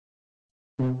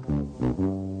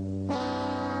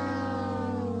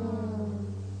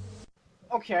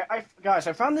Okay, guys,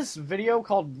 I found this video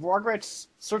called Rugrats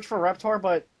Search for Reptar,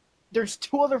 but there's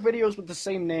two other videos with the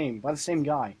same name by the same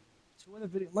guy. Two other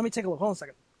videos. Let me take a look. Hold on a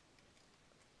second.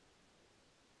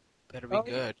 Better be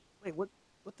good. Wait, what?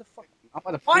 What the fuck?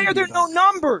 Why are there no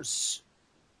numbers?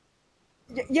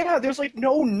 Yeah, there's like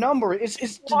no number.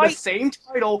 It's the same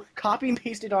title, copy and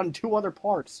pasted on two other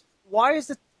parts. Why is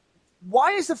the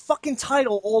fucking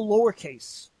title all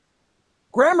lowercase?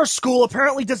 Grammar school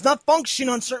apparently does not function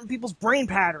on certain people's brain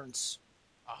patterns.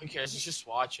 Oh, who cares? Just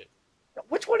watch it.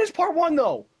 Which one is part one,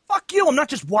 though? Fuck you, I'm not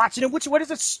just watching it. Where does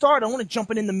it start? I want to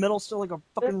jump in the middle still like a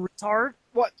fucking retard.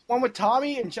 What? One with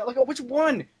Tommy and Jellicoe? Which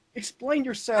one? Explain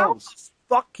yourselves. How the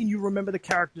fuck can you remember the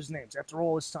characters' names after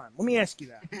all this time? Let me ask you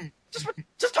that.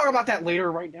 just talk about that later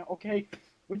right now, okay?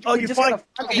 You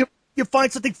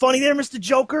find something funny there, Mr.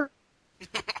 Joker?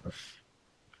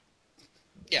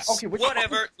 Yes. Okay,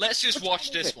 whatever. Let's just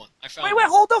watch this one. Wait,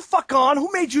 hold the fuck on. Who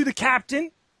made you the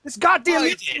captain? This goddamn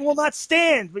meeting will not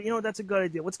stand. But you know what? That's a good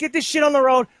idea. Let's get this shit on the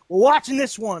road. We're watching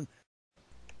this one.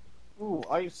 Ooh,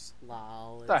 ice.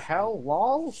 Lol. What the hell?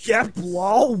 LOL? Yeah,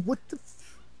 lol. What the...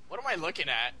 What am I looking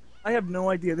at? I have no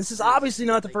idea. This is obviously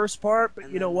not the first part,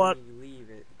 but you know what?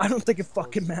 I don't think it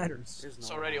fucking matters.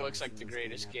 This already looks like the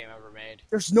greatest game ever made.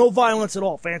 There's no violence at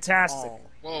all. Fantastic.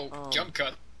 Whoa, jump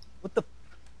cut. What the...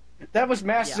 That was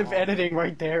massive editing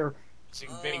right there. It's the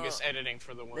biggest editing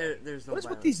for the win. There's no what is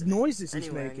with these noises he's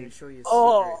anyway, making? Show you Yeah,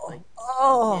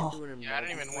 I don't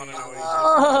even want to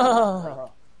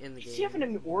know what he's Is he having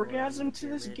an orgasm to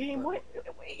this game? What?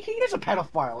 He is a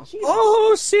pedophile.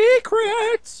 Oh,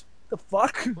 secrets! The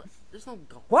fuck? There's no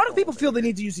Why do people feel they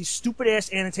need to use these stupid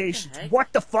ass annotations?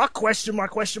 What the fuck? Question mark,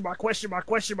 question mark, question mark,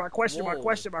 question mark, question mark,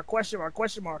 question mark, question mark,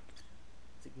 question mark.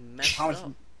 It's like messed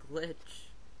up. Glitch.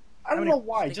 I don't know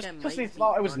why, just because they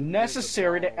thought it was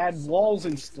necessary to add walls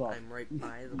and stuff.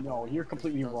 No, you're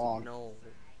completely wrong. No.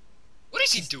 What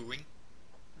is he doing?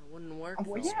 That wouldn't work.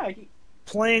 Well, yeah,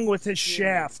 playing with his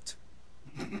shaft.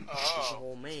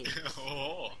 Oh.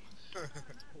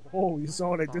 Oh, you saw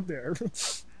what I did there.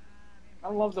 I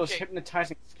love those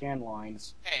hypnotizing scan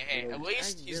lines. Hey, at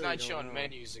least he's not showing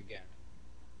menus again.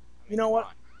 You know what?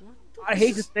 I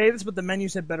hate to say this, but the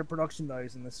menus had better production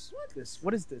values than this.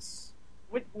 What is this?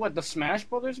 What, the Smash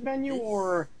Brothers menu,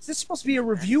 or...? Is this supposed to be a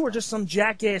review, or just some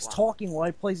jackass talking while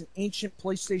he plays an ancient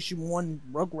PlayStation 1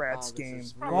 Rugrats game?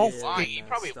 He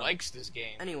probably likes this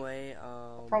game. Anyway,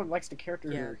 probably likes the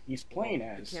character he's playing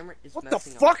as. What the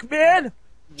fuck, man?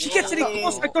 She gets any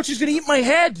closer, I thought she was gonna eat my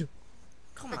head!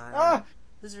 Come on.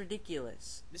 This is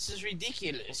ridiculous. This is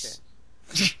ridiculous.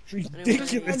 Okay.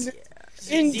 Ridiculous. Yeah.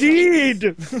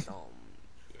 Indeed!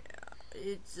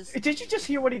 It's just... Did you just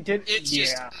hear what he did? It's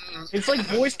just... It's like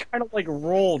voice kind of like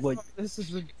rolled, like... This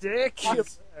is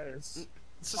ridiculous. This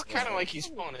is kind of like he's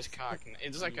pulling his cock.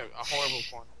 It's like a horrible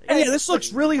porn. And yeah, this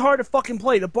looks really hard to fucking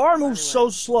play. The bar moves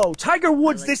so slow. Tiger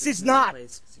Woods, this is not.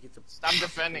 Stop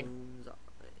defending.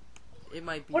 It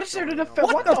might be. What is there to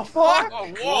defend? What the fuck?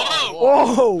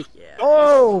 Whoa!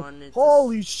 Oh!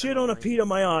 Holy shit on a Pete on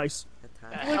my eyes.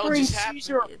 Flickering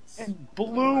Caesar and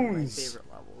balloons.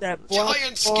 That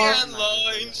giant scan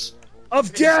lines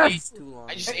of death.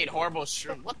 I just ate horrible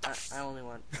shrimp. What the I only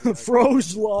want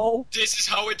froze, lol. This is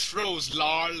how it froze,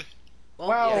 lol.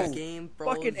 Wow. Game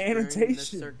fucking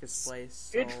annotation. Circus play,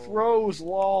 so... It froze,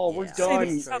 lol. We're done.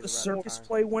 This is how the circus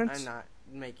play went. I'm not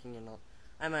making another.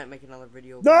 I might make another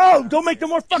video. No! Don't make no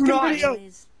more fucking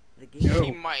videos! The game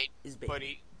He might, is but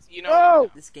you know... No!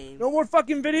 This game no more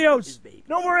fucking videos!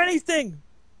 No more anything!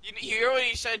 You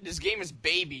already said this game is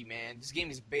baby, man. This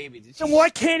game is baby. Then why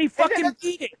can't he fucking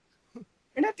beat it?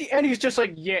 And at the end, he's just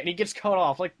like, yeah, and he gets cut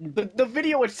off. Like, the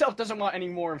video itself doesn't want any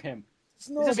more of him.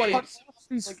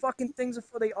 These fucking things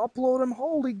before they upload them.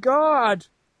 Holy God!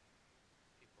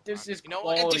 This is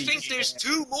and to think there's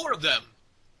 2 more of them.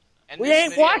 And we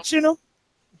ain't watching them.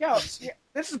 Yeah,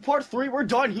 this is part 3. We're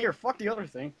done here. Fuck the other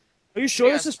thing. Are you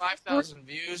sure this is 5,000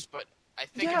 views? But I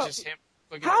think it's just him.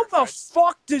 How the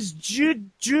fuck does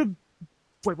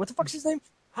wait, what the fuck's his name?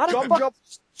 How the fuck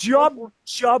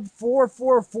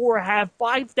Jub444 have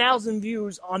 5,000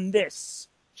 views on this?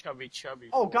 Chubby.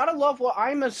 Oh, gotta love what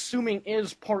I'm assuming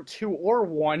is part 2 or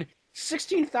 1.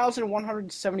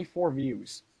 16,174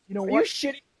 views. You know what?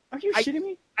 Are you shitting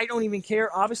me? I don't even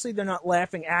care. Obviously, they're not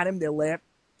laughing at him. They're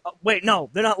wait, no,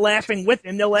 they're not laughing with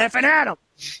him. They're laughing at him.